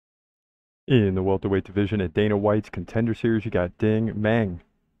In the welterweight division at Dana White's Contender Series, you got Ding Meng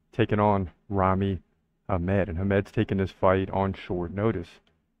taking on Rami Hamed, and Hamed's taking this fight on short notice.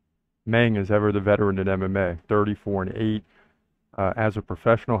 Meng is ever the veteran in MMA, 34-8. As a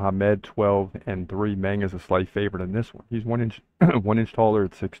professional, Hamed 12-3. Meng is a slight favorite in this one. He's 1 inch 1 inch taller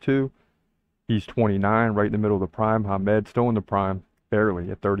at 6'2". He's 29, right in the middle of the prime. Hamed still in the prime, barely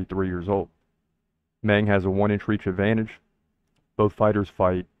at 33 years old. Meng has a 1 inch reach advantage. Both fighters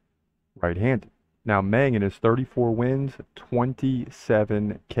fight right-handed. Now, Meng in his 34 wins,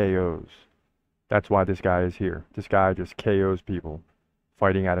 27 KOs. That's why this guy is here. This guy just KOs people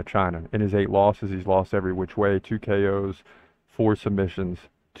fighting out of China. In his 8 losses, he's lost every which way. 2 KOs, 4 submissions,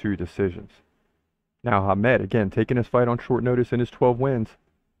 2 decisions. Now, Hamed, again, taking his fight on short notice in his 12 wins,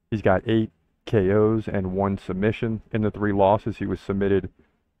 he's got 8 KOs and 1 submission. In the 3 losses, he was submitted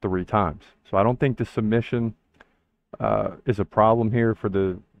 3 times. So I don't think the submission is a problem here for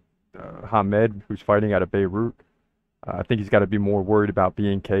the Hamed, who's fighting out of Beirut. I think he's got to be more worried about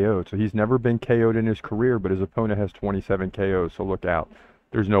being KO'd. So he's never been KO'd in his career, but his opponent has 27 KOs, so look out.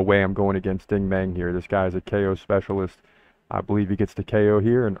 There's no way I'm going against Ding Meng here. This guy's a KO specialist. I believe he gets the KO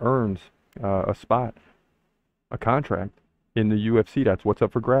here and earns a spot, a contract in the UFC. That's what's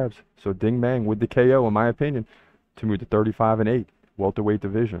up for grabs. So Ding Meng with the KO, in my opinion, to move to 35-8, welterweight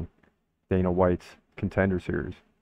division, Dana White's Contender Series.